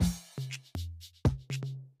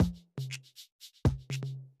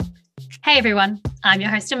Hey everyone, I'm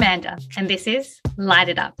your host Amanda, and this is Light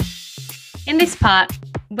It Up. In this part,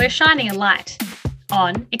 we're shining a light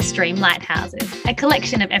on Extreme Lighthouses, a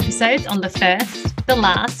collection of episodes on the first, the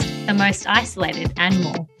last, the most isolated, and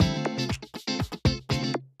more.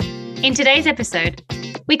 In today's episode,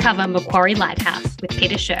 we cover Macquarie Lighthouse with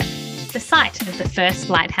Peter Schirk, the site of the first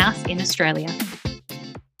lighthouse in Australia.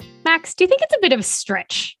 Max, do you think it's a bit of a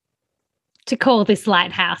stretch to call this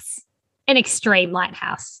lighthouse an extreme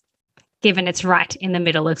lighthouse, given it's right in the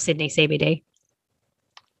middle of Sydney CBD?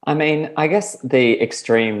 I mean, I guess the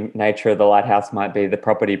extreme nature of the lighthouse might be the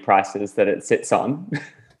property prices that it sits on.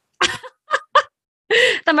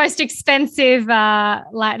 The most expensive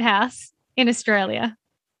lighthouse in Australia.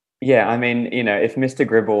 Yeah, I mean, if Mr.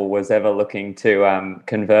 Gribble was ever looking to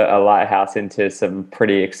convert a lighthouse into some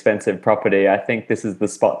pretty expensive property, I think this is the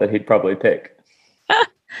spot that he'd probably pick.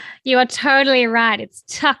 You are totally right. It's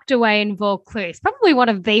tucked away in Vaucluse, probably one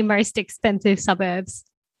of the most expensive suburbs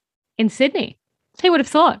in Sydney. Who would have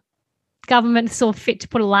thought? Government saw fit to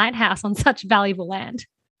put a lighthouse on such valuable land.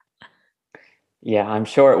 Yeah, I'm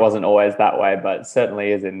sure it wasn't always that way, but it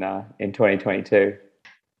certainly is in 2022.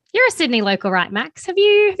 You're a Sydney local, right, Max? Have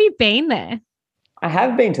you been there? I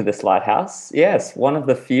have been to this lighthouse. Yes, one of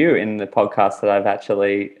the few in the podcast that I've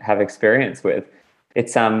actually have experience with.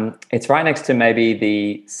 It's right next to maybe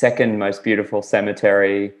the second most beautiful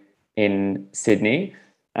cemetery in Sydney,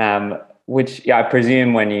 which I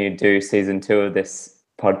presume when you do season 2 of this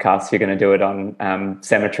podcast, you're going to do it on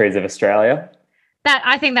cemeteries of Australia.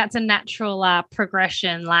 I think that's a natural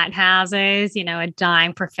progression. Lighthouses, a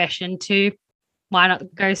dying profession too. Why not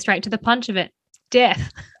go straight to the punch of it?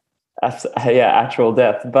 Death. Actual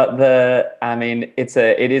death. But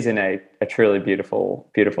it is in a truly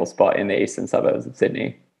beautiful spot in the eastern suburbs of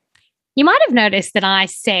Sydney. You might have noticed that I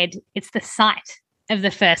said it's the site of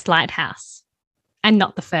the first lighthouse and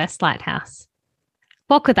not the first lighthouse.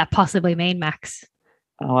 What could that possibly mean, Max?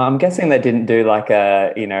 Oh, I'm guessing they didn't do like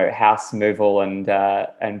a house moval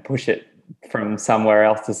and push it from somewhere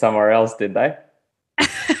else to somewhere else, did they?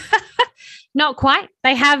 Not quite.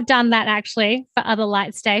 They have done that actually for other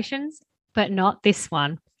light stations, but not this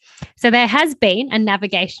one. So there has been a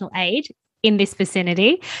navigational aid in this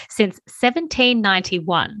vicinity since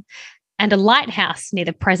 1791 and a lighthouse near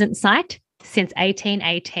the present site since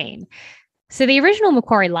 1818. So the original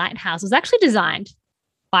Macquarie Lighthouse was actually designed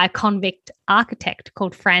by a convict architect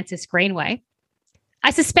called Francis Greenway.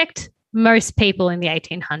 I suspect most people in the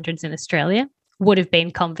 1800s in Australia would have been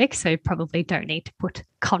convicts, so probably don't need to put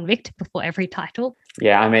convict before every title.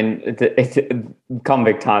 Yeah, I mean,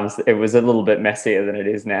 convict times, it was a little bit messier than it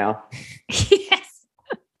is now. Yes.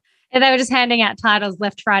 And they were just handing out titles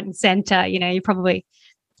left, right and centre. You're probably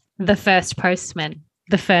the first postman,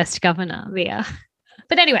 the first governor there.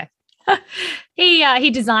 But anyway, he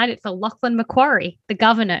designed it for Lachlan Macquarie, the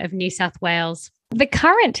governor of New South Wales. The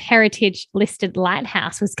current heritage listed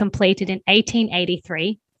lighthouse was completed in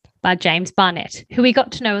 1883 by James Barnett, who we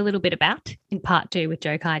got to know a little bit about in part 2 with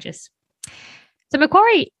Joe Kygis. So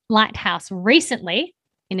Macquarie Lighthouse recently,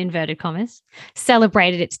 in inverted commas,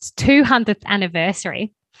 celebrated its 200th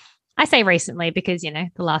anniversary. I say recently because,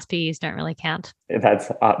 the last few years don't really count.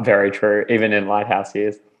 That's very true, even in lighthouse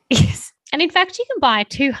years. Yes. And in fact, you can buy a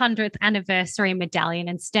 200th anniversary medallion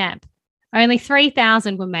and stamp. Only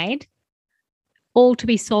 3,000 were made, all to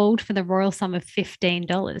be sold for the royal sum of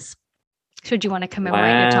 $15. Should you want to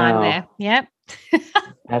commemorate your time there. Yep.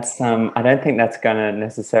 That's I don't think that's going to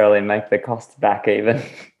necessarily make the cost back even.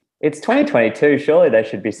 It's 2022. Surely they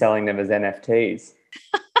should be selling them as NFTs.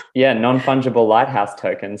 Yeah, non-fungible lighthouse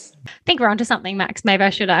tokens. I think we're onto something, Max. Maybe I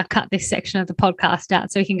should cut this section of the podcast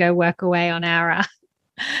out so we can go work away on our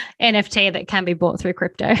NFT that can be bought through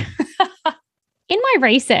crypto. In my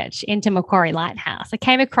research into Macquarie Lighthouse, I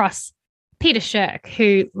came across Peter Schirk,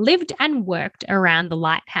 who lived and worked around the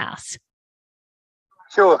lighthouse.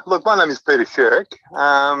 Sure. Look, my name is Peter Schirk.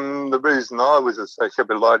 The reason I was associated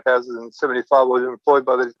with lighthouses in 1975, I was employed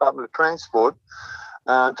by the Department of Transport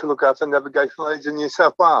to look after navigational aids in New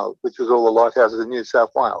South Wales, which was all the lighthouses in New South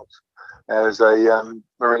Wales, as a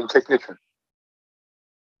marine technician.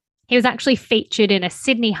 He was actually featured in a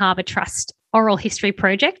Sydney Harbour Trust oral history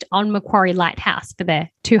project on Macquarie Lighthouse for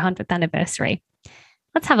their 200th anniversary.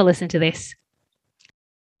 Let's have a listen to this.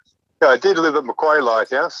 Yeah, I did live at Macquarie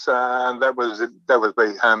Lighthouse. That was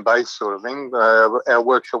the home base sort of thing. Our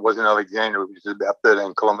workshop was in Alexandria, which is about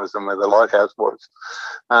 13 kilometres from where the lighthouse was.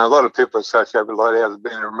 A lot of people associate with lighthouses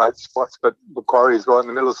being in remote spots, but Macquarie is right in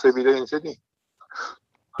the middle of CBD in Sydney.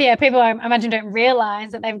 Yeah, people, I imagine, don't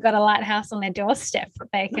realise that they've got a lighthouse on their doorstep that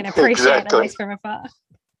they can appreciate, exactly, at least from afar.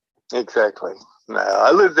 Exactly. No,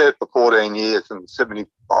 I lived there for 14 years from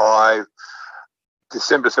 75,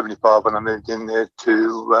 December 75, when I moved in there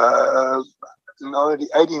to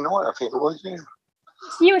 89, I think it was, yeah.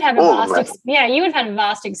 So you would have you would have had a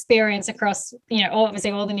vast experience across, obviously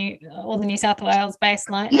all the New South Wales based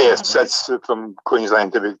lighthouses. Yes, that's from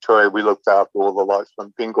Queensland to Victoria. We looked after all the lights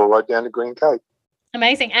from Bingle right down to Green Cape.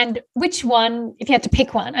 Amazing. And which one, if you had to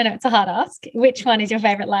pick one, I know it's a hard ask, which one is your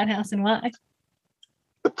favourite lighthouse and why?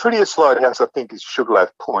 The prettiest lighthouse, I think, is Sugarloaf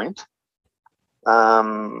Point,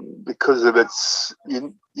 because of its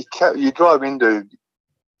you drive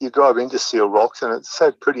into Seal Rocks and it's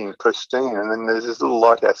so pretty and pristine, and then there's this little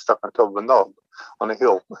lighthouse stuck on top of a knob on a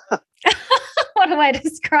hill. What a way to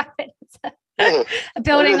describe it. Yeah. A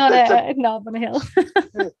building on a knob on a hill.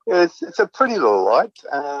 It's a pretty little light,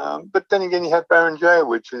 but then again you have Barrenjoey,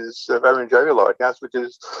 which is Barrenjoey Lighthouse, which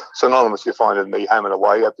is synonymous. You find it in the Home and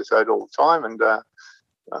Away episode all the time, and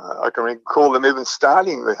I can recall them even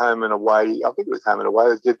starting the Home and Away. I think it was Home and Away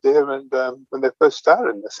they did there, and when they first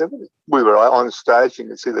started in the 70s, we were on stage. You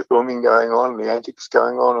can see the filming going on, the antics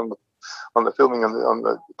going on the filming on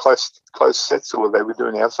the close sets, or they were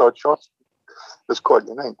doing outside shots. It was quite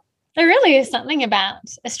unique. There really is something about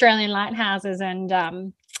Australian lighthouses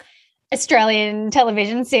and Australian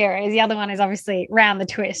television series. The other one is obviously Round the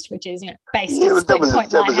Twist, which is based on Split Point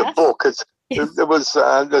Lighthouse. That was a book. There was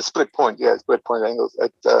the Split Point, Split Point Angles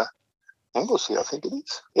at Anglesey, I think it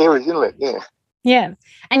is. Aries Inlet, yeah. Yeah,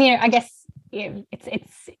 and I guess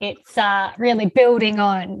it's really building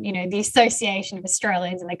on the association of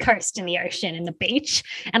Australians and the coast and the ocean and the beach,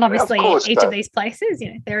 and obviously each of these places,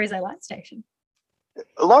 there is a light station.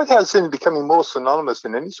 A lighthouse is becoming more synonymous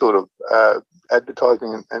in any sort of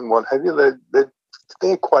advertising and what have you. They're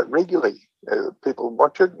there quite regularly. People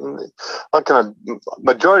watch it, and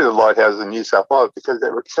majority of the lighthouses in New South Wales, because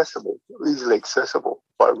they're accessible, easily accessible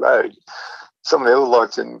by road. Some of the other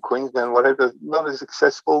lights in Queensland, whatever, not as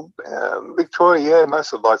accessible. Victoria,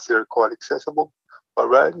 most of the lights there are quite accessible by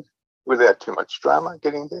road without too much drama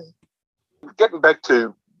getting there. Getting back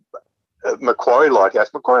to Macquarie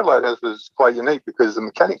Lighthouse. Macquarie Lighthouse was quite unique because the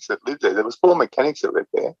mechanics that lived there was 4 mechanics that lived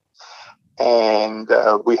there, and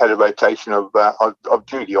we had a rotation of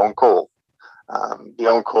duty on call. The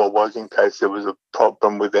on-call was in case there was a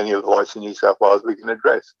problem with any of the lights in New South Wales we can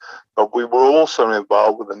address. But we were also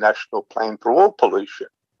involved with the National Plan for Oil Pollution.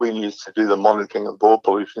 We used to do the monitoring of oil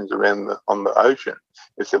pollutions on the ocean.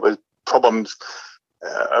 If there was problems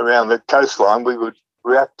around the coastline, we would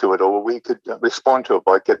react to it, or we could respond to it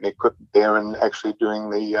by getting equipment there and actually doing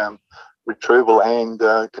the retrieval and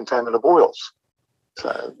containment of oils.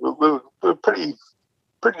 So we're pretty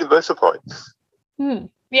diversified.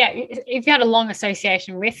 Yeah, if you had a long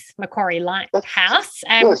association with Macquarie Lighthouse,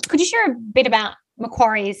 yes. Could you share a bit about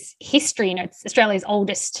Macquarie's history? It's Australia's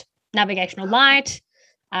oldest navigational light.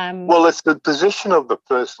 Well, it's the position of the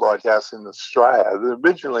first lighthouse in Australia.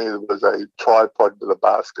 Originally, there was a tripod with a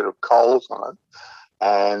basket of coals on it,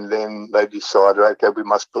 and then they decided, okay, we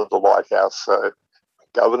must build a lighthouse. So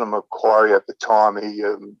Governor Macquarie at the time, he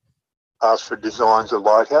asked for designs of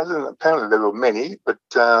lighthouses, and apparently there were many, but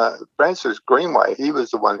Francis Greenway, he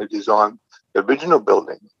was the one who designed the original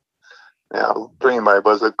building. Now, Greenway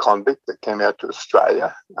was a convict that came out to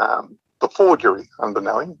Australia, the forgery,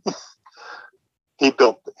 unbeknown. He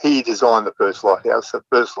designed the first lighthouse. The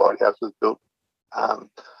first lighthouse was built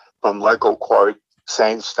from local quarried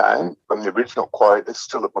sandstone from the original quarry that's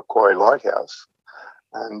still at Macquarie Lighthouse.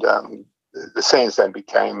 And the sandstone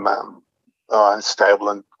became unstable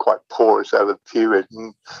and quite porous over the period.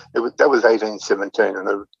 And that was 1817,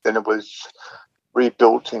 and then it was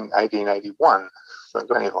rebuilt in 1881. So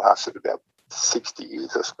it only lasted about 60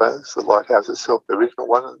 years, I suppose, the lighthouse itself, the original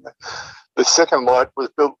one. And the second light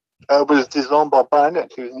was designed by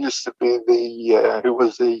Barnett, who used to be who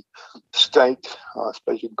was the state, I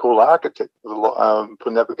suppose you could call architect for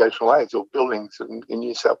navigational aids or buildings in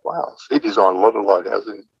New South Wales. He designed a lot of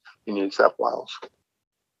lighthouses in New South Wales.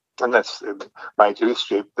 And that's the major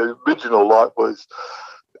history. The original light was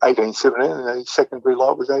 1817 and the secondary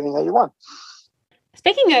light was 1881.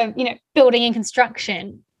 Speaking of, building and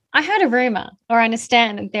construction, I heard a rumour, or I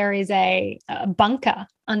understand that there is a bunker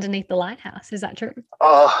underneath the lighthouse. Is that true?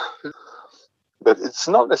 But it's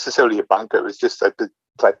not necessarily a bunker. It's just a big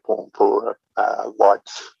platform for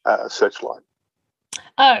searchlight.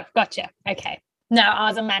 Oh, gotcha. Okay. No, I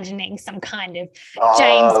was imagining some kind of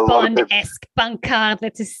James Bond-esque bunker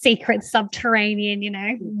that's a secret subterranean,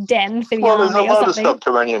 den for the army or something. There's a lot of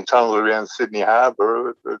subterranean tunnels around Sydney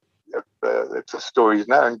Harbour. It's a story's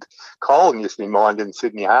known. Coal used to be mined in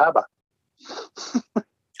Sydney Harbour.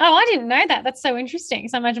 Oh, I didn't know that. That's so interesting.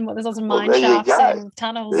 So I imagine there's lots of mine there you shafts go. and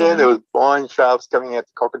tunnels. Yeah, there was mine shafts coming out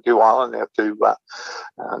to Cockatoo Island out to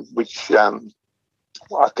which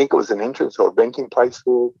I think it was an entrance or a venting place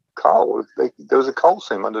for coal. There was a coal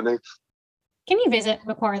seam underneath. Can you visit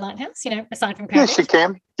Macquarie Lighthouse, aside from COVID? Yes, you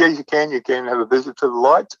can. Yes, you can. You can have a visit to the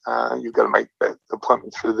light. You've got to make that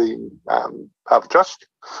appointment through the Harbour Trust,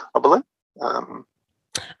 I believe. So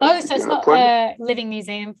it's not a living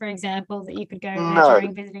museum, for example, that you could go there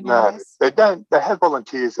during visiting hours? They don't. They have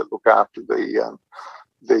volunteers that look after the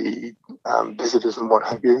visitors and what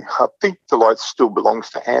have you. I think the light still belongs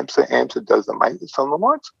to AMSA. AMSA does the maintenance on the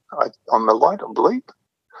lights, I believe.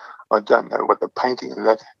 I don't know what the painting and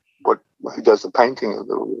that, who does the painting of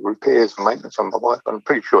the repairs and maintenance on the light, but I'm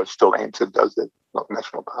pretty sure it's still AMSA does it, not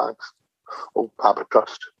National Parks or Harbour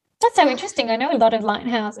Trust. That's so interesting. I know a lot of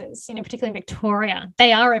lighthouses, particularly in Victoria,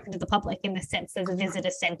 they are open to the public in the sense there's a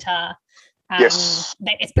visitor centre. Yes.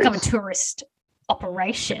 It's become a tourist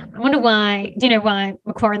operation. I wonder why, do you know why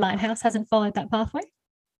Macquarie Lighthouse hasn't followed that pathway?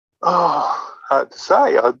 Oh, hard to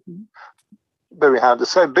say. Very hard to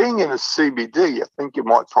say. Being in a CBD, I think you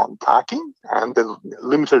might find parking, and the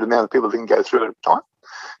limited amount of people that can go through at a time.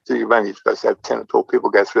 So you're only supposed to have 10 or 12 people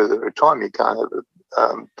go through at a time. You can't have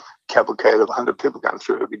a cavalcade of 100 people going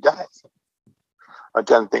through every day. I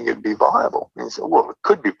don't think it'd be viable. And so, well, it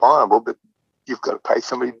could be viable, but you've got to pay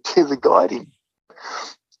somebody to do the guiding.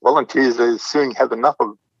 Volunteers are soon have enough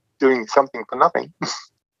of doing something for nothing.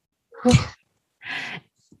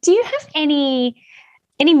 Do you have any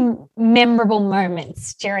memorable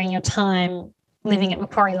moments during your time living at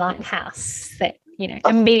Macquarie Lighthouse that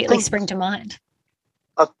immediately spring to mind?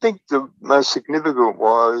 I think the most significant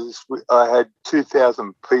was I had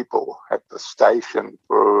 2,000 people at the station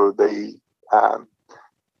for the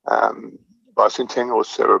bicentennial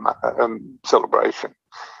celebration,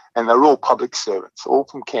 and they're all public servants, all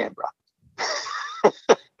from Canberra.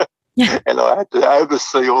 And I had to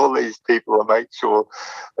oversee all these people and make sure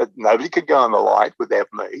that nobody could go on the light without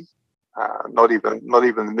me, not even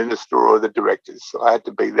the minister or the directors. So I had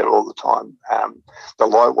to be there all the time. The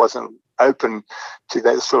light wasn't open to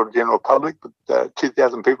that sort of general public, but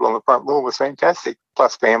 2,000 people on the front lawn was fantastic,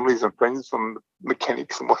 plus families and friends from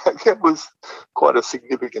mechanics and what. It was quite a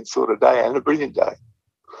significant sort of day and a brilliant day.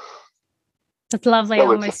 That's lovely.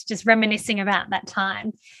 Almost just reminiscing about that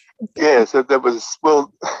time. Yeah, so that was,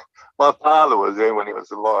 well, my father was there when he was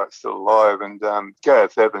still alive, and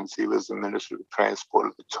Gareth Evans, he was the Minister of Transport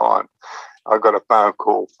at the time. I got a phone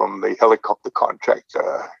call from the helicopter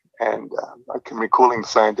contractor, and I can recall him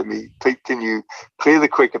saying to me, "Pete, can you clear the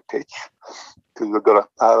cricket pitch? Because we've got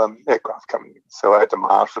an aircraft coming in." So I had to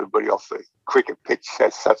marshal everybody off the cricket pitch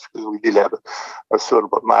as such, because we did have a sort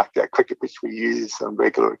of a marked out cricket pitch we use on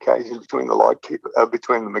regular occasions between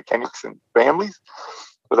between the mechanics and families.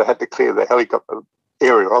 But I had to clear the helicopter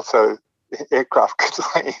area off so the aircraft could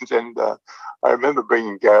land. And I remember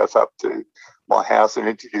bringing Gareth up to my house and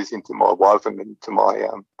introducing him to my wife and then to my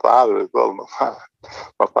father as well.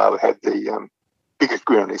 My father had the biggest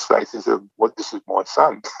grin on his face and said, "What? This is my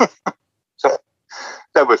son." So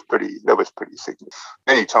that was pretty significant.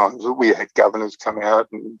 Many times we had governors come out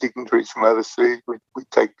and dignitaries from overseas. We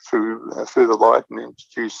take through the light and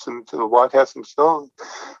introduce them to the Lighthouse themselves.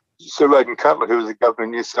 Sir Roden Cutler, who was the governor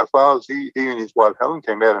of New South Wales, he and his wife Helen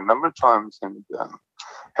came out a number of times and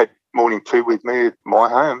had morning tea with me at my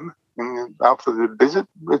home after the visit,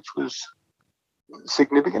 which was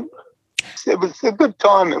significant. It was a good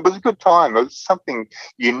time. It was something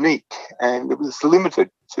unique, and it was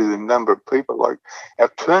limited to the number of people. Like our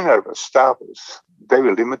turnover of staff was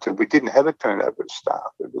very limited. We didn't have a turnover of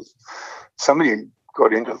staff. It was somebody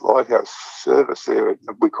got into the Lighthouse service there.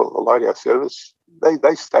 We call it the Lighthouse service.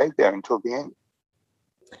 They stayed there until the end.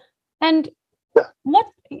 And what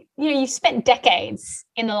you spent decades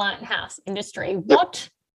in the lighthouse industry. What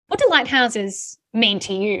do lighthouses mean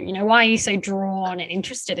to you? Why are you so drawn and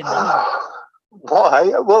interested in them?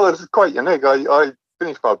 Why? Well, it's quite unique. I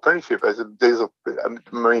finished my apprenticeship as a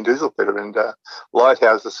marine diesel fitter, and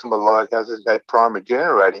lighthouses, some of the lighthouses had primary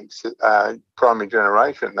generation.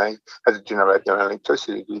 They had to generate their own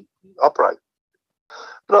electricity to operate.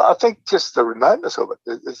 But I think just the remoteness of it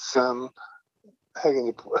is, how can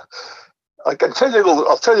you put it? I'll tell you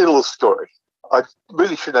a little story. I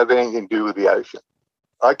really shouldn't have anything to do with the ocean.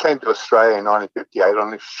 I came to Australia in 1958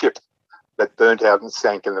 on a ship that burnt out and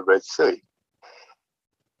sank in the Red Sea.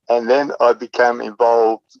 And then I became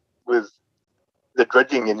involved with the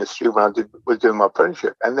dredging industry when I was doing my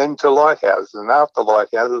apprenticeship, and then to lighthouses. And after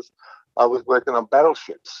lighthouses, I was working on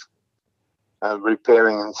battleships,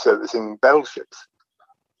 repairing and servicing battleships.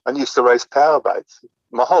 I used to race power boats.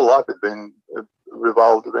 My whole life had been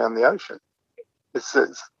revolved around the ocean.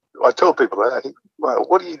 I tell people that, I think, well,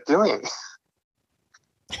 what are you doing?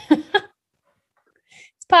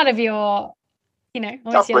 It's part of your,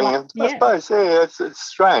 upbringing, I suppose. Yeah, it's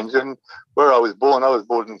strange. And where I was born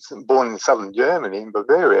in southern Germany, in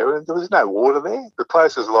Bavaria, and there was no water there. The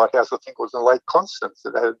closest lighthouse, I think, was in Lake Constance.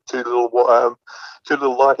 It had two little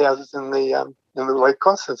lighthouses in the Lake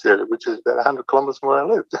Constance area, which is about 100 kilometres from where I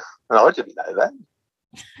lived. And I didn't know that.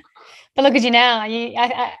 But look at you now.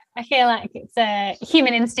 I feel like it's a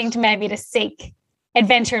human instinct maybe to seek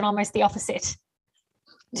adventure and almost the opposite.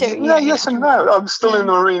 Yes and no. I'm still in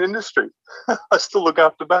the marine industry. I still look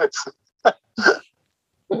after boats.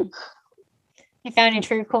 You found your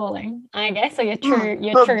true calling, I guess, or your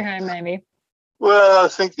true home, maybe. Well, I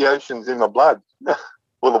think the ocean's in my blood.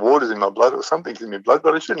 Well, the water's in my blood, or something's in my blood,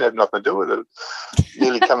 but it shouldn't have nothing to do with it.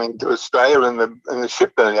 Nearly coming to Australia and the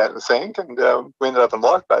ship burning out and sank, and we ended up in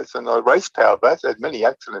lifeboats, and I raced powerboats. I had many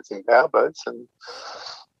accidents in powerboats, and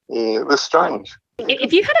it was strange.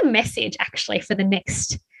 If you had a message actually for the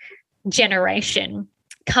next generation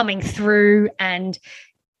coming through and,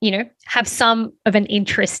 have some of an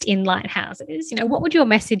interest in lighthouses, what would your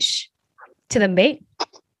message to them be?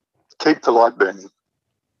 Keep the light burning.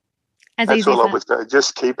 That's all I would say.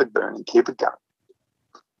 Just keep it burning, keep it going.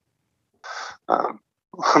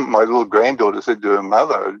 My little granddaughter said to her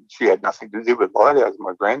mother, she had nothing to do with lighthouses,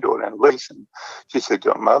 my granddaughter, Annalise, and she said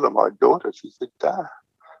to her mother, my daughter, she said, it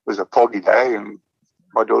was a foggy day and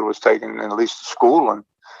my daughter was taking Annalise to school, and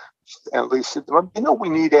Annalise said, we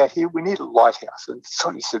need out here, we need a lighthouse. And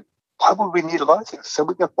Sonny said, why would we need a lighthouse? So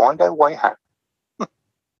we can find our way home. And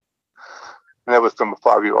that was from a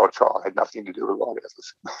 5-year-old child. It had nothing to do with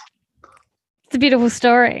lighthouses. It's a beautiful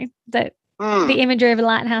story, that the imagery of a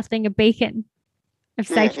lighthouse being a beacon of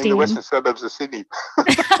safety. In the western suburbs of Sydney.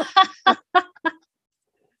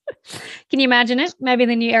 Can you imagine it? Maybe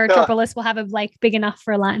the new Aerotropolis will have a lake big enough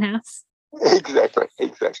for a lighthouse. Exactly.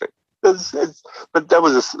 But that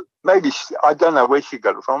was I don't know where she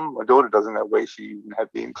got it from. My daughter doesn't know where she even had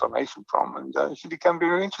the inclination from, and she became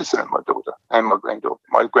very interested in my daughter and my granddaughter.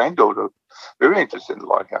 My granddaughter, very interested in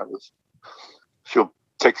lighthouses. She'll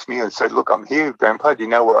text me and say, "Look, I'm here, Grandpa. Do you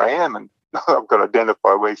know where I am?" And I've got to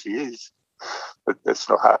identify where she is. But that's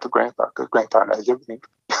not hard for Grandpa, because Grandpa knows everything.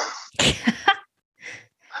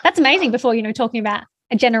 That's amazing. Before, talking about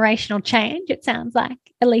a generational change, it sounds like,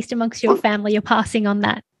 at least amongst your family, you're passing on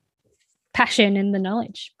that passion and the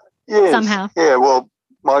knowledge somehow. Yeah, well,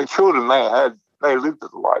 my children, they lived at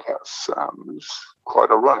the lighthouse. It was quite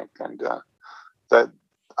ironic, and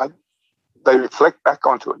they reflect back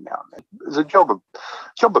onto it now and then. It's a job of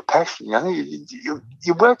passion.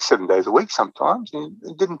 You work 7 days a week sometimes, and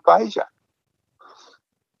it didn't faze you.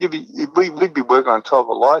 We'd be working on top of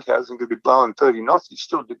a lighthouse and could be blowing 30 knots. You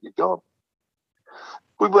still did your job.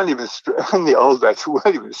 We weren't even in the old days. We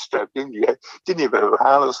weren't even strapped in. You didn't even have a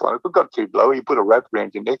harness on. If it got too blowy, you put a rope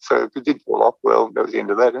around your neck. So if it did fall off, well, that was the end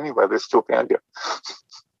of that anyway. They still found you.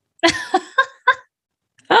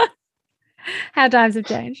 How times have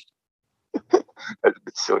changed. That's a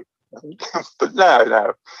bit silly, but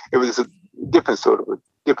no, it was a different sort of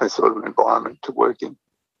environment to work in.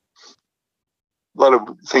 A lot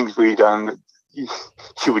of things we done that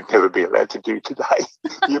you would never be allowed to do today.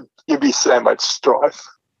 You'd be so much strife.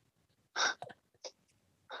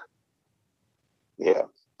 Yeah,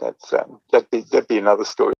 that'd be another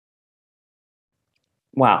story.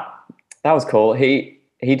 Wow, that was cool. He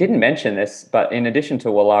didn't mention this, but in addition to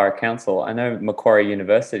Wallara Council, I know Macquarie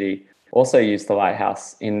University also used the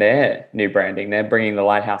lighthouse in their new branding. They're bringing the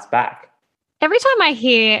lighthouse back. Every time I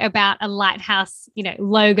hear about a lighthouse,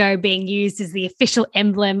 logo being used as the official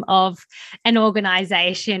emblem of an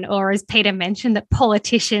organisation, or as Peter mentioned, that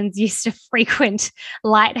politicians used to frequent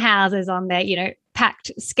lighthouses on their,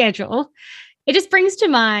 packed schedule, it just brings to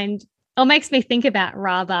mind, or makes me think about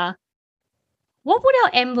rather, what would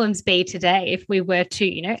our emblems be today if we were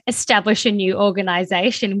to, establish a new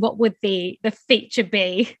organisation? What would the feature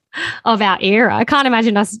be of our era? I can't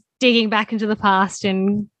imagine us digging back into the past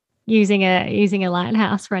and using a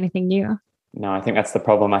lighthouse for anything new. No, I think that's the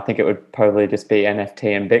problem. I think it would probably just be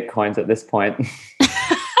NFT and Bitcoins at this point.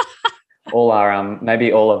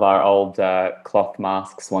 Maybe all of our old cloth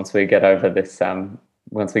masks once we get over this,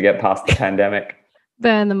 once we get past the pandemic.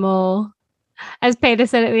 Burn them all. As Peter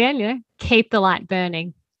said at the end, keep the light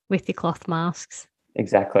burning with your cloth masks.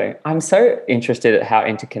 Exactly. I'm so interested at how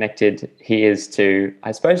interconnected he is to,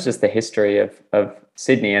 I suppose, just the history of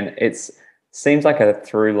Sydney. And it's seems like a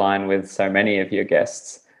through line with so many of your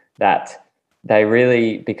guests that they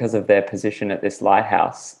really, because of their position at this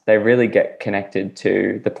lighthouse, they really get connected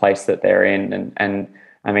to the place that they're in and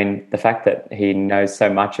I mean, the fact that he knows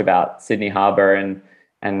so much about Sydney Harbour and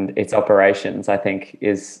its operations, I think,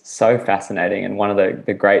 is so fascinating, and one of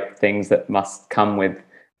the great things that must come with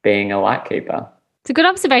being a lightkeeper. It's a good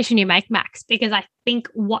observation you make, Max, because I think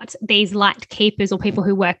what these light keepers or people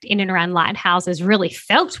who worked in and around lighthouses really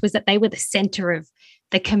felt was that they were the centre of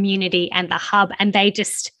the community and the hub, and they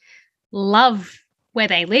just love where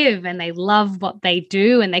they live and they love what they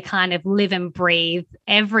do, and they kind of live and breathe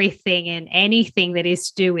everything and anything that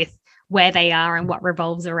is to do with where they are and what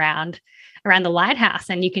revolves around the lighthouse.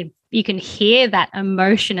 And you can hear that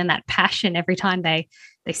emotion and that passion every time they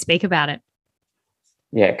speak about it.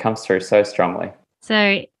 Yeah, it comes through so strongly.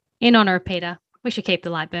 So in honour of Peter, we should keep the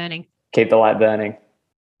light burning. Keep the light burning.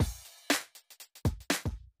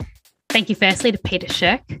 Thank you firstly to Peter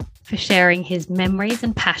Schirk for sharing his memories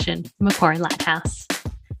and passion for Macquarie Lighthouse.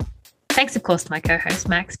 Thanks, of course, to my co-host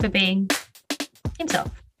Max for being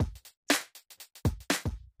himself.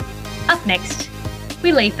 Up next,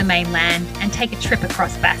 we leave the mainland and take a trip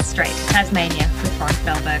across Bass Strait to Tasmania with Ron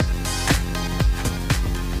Felberg.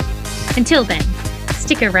 Until then,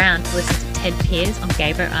 stick around to listen to Ted Pears on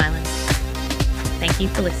Gabo Island. Thank you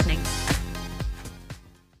for listening.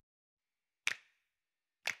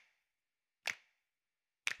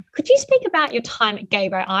 Could you speak about your time at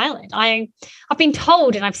Gabo Island? I've been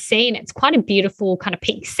told and I've seen it's quite a beautiful kind of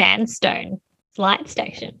pink sandstone light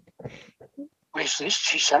station. Where's this,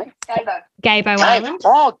 she say? Gabo Island?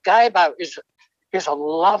 Oh, Gabo is a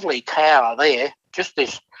lovely tower there. Just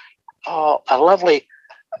this, a lovely,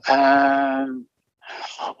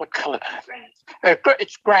 what colour?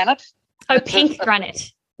 It's granite. Oh, pink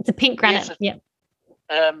granite. It's a pink granite, yes,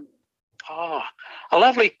 yeah. A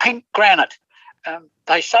lovely pink granite.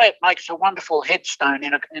 They say it makes a wonderful headstone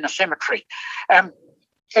in a cemetery.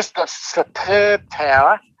 Just a superb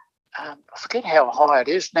tower. I forget how high it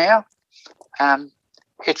is now.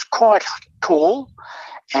 It's quite tall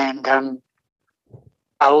and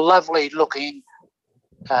a lovely looking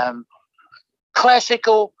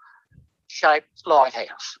classical shaped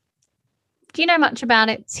lighthouse. Do you know much about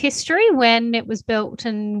its history, when it was built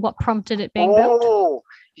and what prompted it being built? Oh,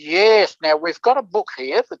 yes. Now, we've got a book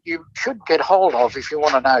here that you should get hold of if you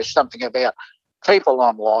want to know something about people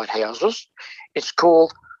on lighthouses. It's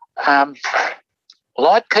called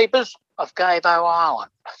Lightkeepers of Gabo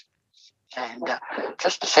Island. And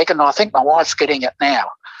just a second, I think my wife's getting it now.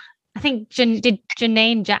 I think did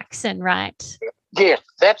Janine Jackson, right? Yes,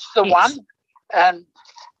 that's the one. And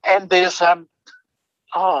there's hang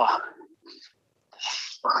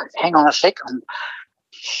on a second,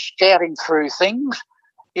 scouting through things.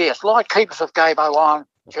 Yes, Lightkeepers of Gabo Island,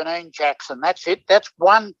 Janine Jackson. That's it. That's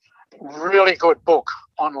one really good book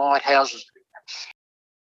on lighthouses.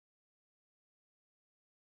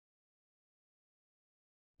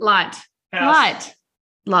 Lighthouse.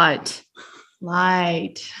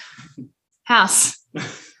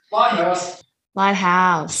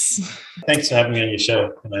 Thanks for having me on your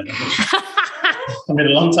show, Amanda. I've been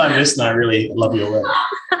a long time listener. I really love your work.